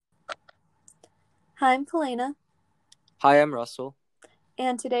Hi, I'm Kalena, Hi, I'm Russell.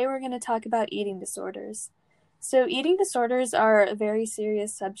 and today we're going to talk about eating disorders. So, eating disorders are a very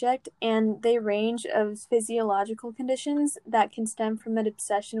serious subject, and they range of physiological conditions that can stem from an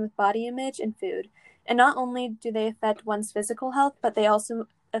obsession with body image and food. And not only do they affect one's physical health, but they also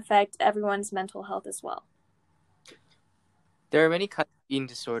affect everyone's mental health as well. There are many kinds of eating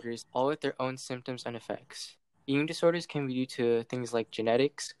disorders, all with their own symptoms and effects. Eating disorders can be due to things like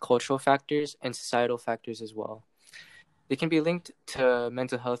genetics, cultural factors, and societal factors as well. They can be linked to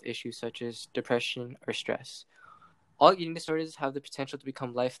mental health issues such as depression or stress. All eating disorders have the potential to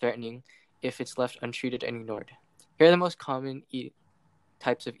become life-threatening if it's left untreated and ignored. Here are the most common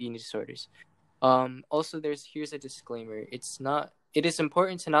types of eating disorders. Also, here's a disclaimer. It is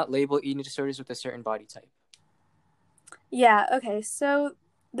important to not label eating disorders with a certain body type. Yeah, okay, so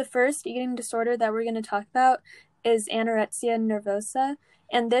the first eating disorder that we're going to talk about is anorexia nervosa,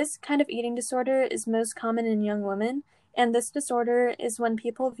 and this kind of eating disorder is most common in young women. And this disorder is when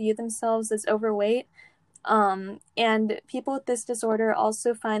people view themselves as overweight. And people with this disorder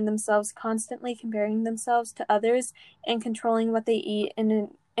also find themselves constantly comparing themselves to others and controlling what they eat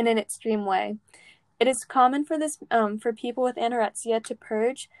in an extreme way. It is common for for people with anorexia to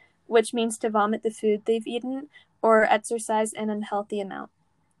purge, which means to vomit the food they've eaten, or exercise an unhealthy amount.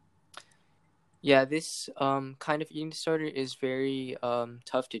 Yeah, this kind of eating disorder is very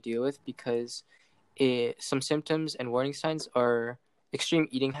tough to deal with because some symptoms and warning signs are extreme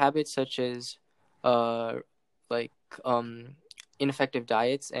eating habits such as uh, like um, ineffective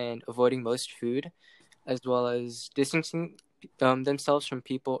diets and avoiding most food, as well as distancing themselves from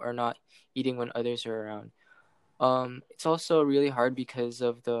people or not eating when others are around. It's also really hard because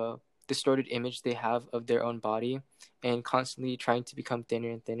of the distorted image they have of their own body and constantly trying to become thinner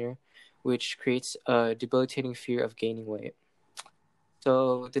and thinner, which creates a debilitating fear of gaining weight.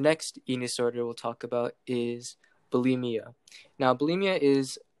 So, the next eating disorder we'll talk about is bulimia. Now, bulimia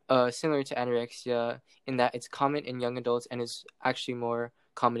is similar to anorexia in that it's common in young adults and is actually more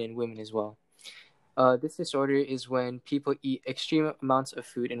common in women as well. This disorder is when people eat extreme amounts of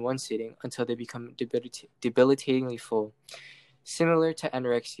food in one sitting until they become debilitatingly full. Similar to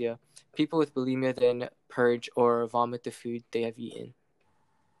anorexia, people with bulimia then purge or vomit the food they have eaten.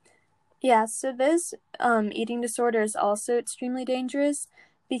 Yeah, so this eating disorder is also extremely dangerous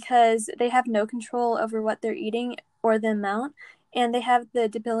because they have no control over what they're eating or the amount, and they have the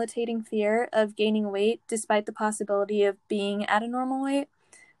debilitating fear of gaining weight despite the possibility of being at a normal weight,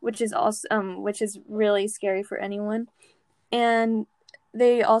 which is really scary for anyone. And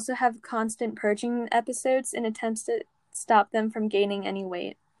they also have constant purging episodes in attempts to stop them from gaining any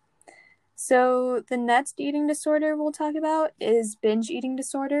weight. So, the next eating disorder we'll talk about is binge eating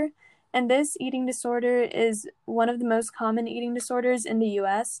disorder. And this eating disorder is one of the most common eating disorders in the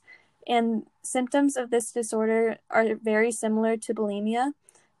US. And symptoms of this disorder are very similar to bulimia.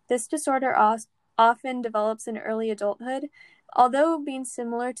 This disorder often develops in early adulthood. Although being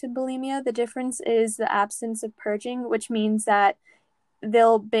similar to bulimia, the difference is the absence of purging, which means that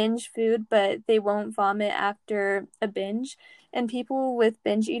they'll binge food, but they won't vomit after a binge. And people with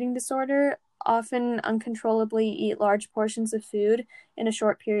binge eating disorder often uncontrollably eat large portions of food in a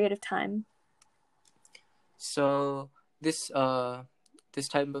short period of time. So this this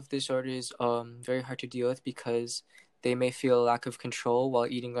type of disorder is very hard to deal with because they may feel a lack of control while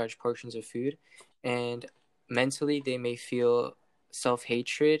eating large portions of food, and mentally they may feel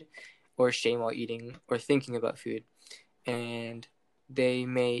self-hatred or shame while eating or thinking about food, and they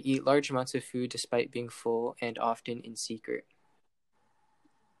may eat large amounts of food despite being full and often in secret.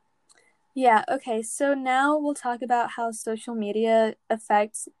 Yeah, okay, so now we'll talk about how social media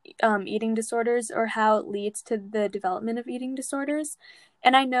affects eating disorders or how it leads to the development of eating disorders.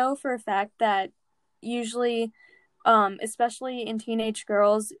 And I know for a fact that usually, especially in teenage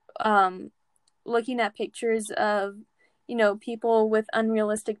girls, looking at pictures of, people with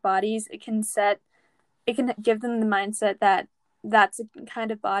unrealistic bodies, it can give them the mindset that that's a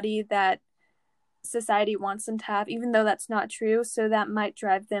kind of body that society wants them to have, even though that's not true. So that might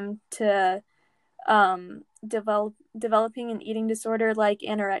drive them to developing an eating disorder like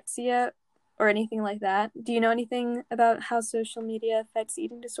anorexia or anything like that. Do you know anything about how social media affects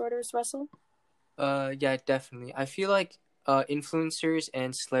eating disorders, Russell? Yeah, definitely. I feel like influencers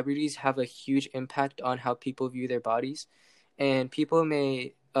and celebrities have a huge impact on how people view their bodies, and people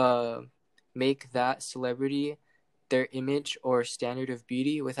may make that celebrity their image or standard of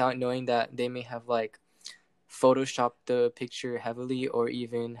beauty without knowing that they may have like photoshopped the picture heavily or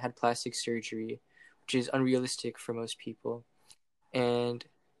even had plastic surgery, which is unrealistic for most people. And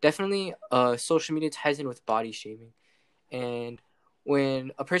definitely, social media ties in with body shaming. And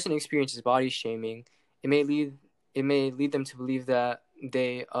when a person experiences body shaming, it may lead it may lead them to believe that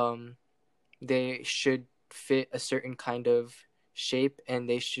they should fit a certain kind of shape and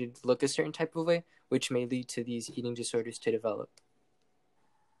they should look a certain type of way, which may lead to these eating disorders to develop.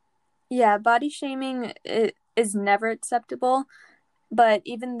 Yeah, body shaming is never acceptable, but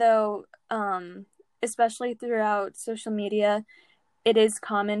even though, especially throughout social media, it is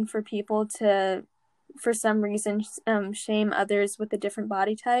common for people to, for some reason, shame others with a different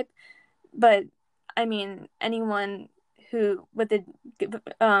body type. But I mean, anyone who with a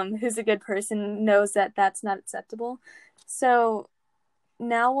who's a good person knows that that's not acceptable. So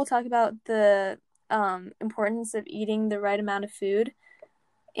now we'll talk about the importance of eating the right amount of food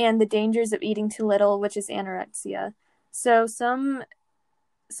and the dangers of eating too little, which is anorexia. So some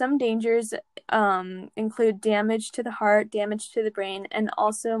dangers include damage to the heart, damage to the brain, and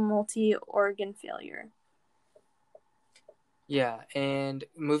also multi-organ failure. Yeah, and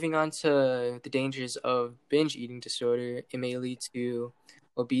moving on to the dangers of binge eating disorder, it may lead to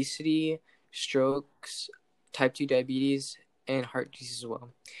obesity, strokes, type 2 diabetes, and heart disease as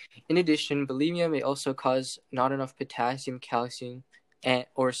well. In addition, bulimia may also cause not enough potassium, calcium,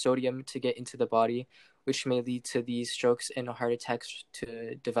 or sodium to get into the body, which may lead to these strokes and heart attacks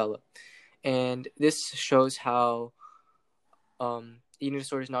to develop. And this shows how eating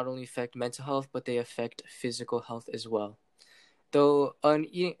disorders not only affect mental health, but they affect physical health as well. Though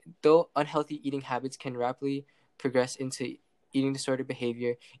unhealthy eating habits can rapidly progress into eating disorder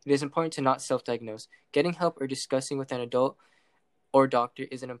behavior, it is important to not self-diagnose. Getting help or discussing with an adult or doctor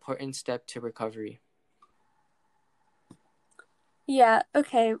is an important step to recovery. Yeah,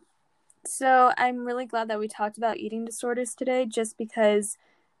 okay. So I'm really glad that we talked about eating disorders today just because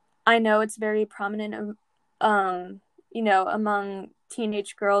I know it's very prominent among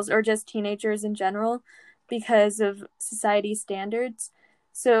teenage girls or just teenagers in general because of society standards.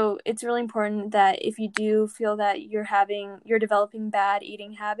 So it's really important that if you do feel that you're developing bad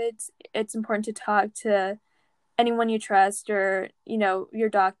eating habits, it's important to talk to anyone you trust or, your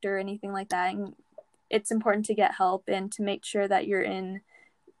doctor or anything like that. And it's important to get help and to make sure that you're in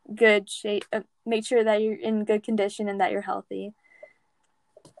good shape, make sure that you're in good condition and that you're healthy.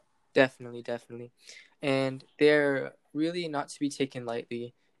 Definitely, definitely. And they're really not to be taken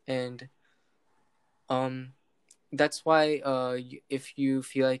lightly. And um, that's why if you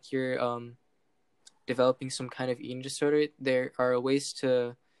feel like you're developing some kind of eating disorder, there are ways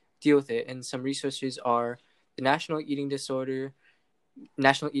to deal with it. And some resources are the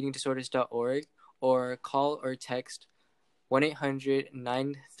nationaleatingdisorders.org, or call or text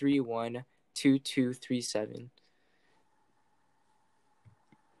 1-800-931-2237.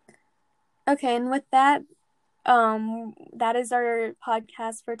 Okay, and with that, that is our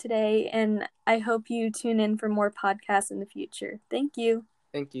podcast for today, and I hope you tune in for more podcasts in the future. Thank you.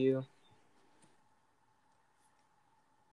 Thank you.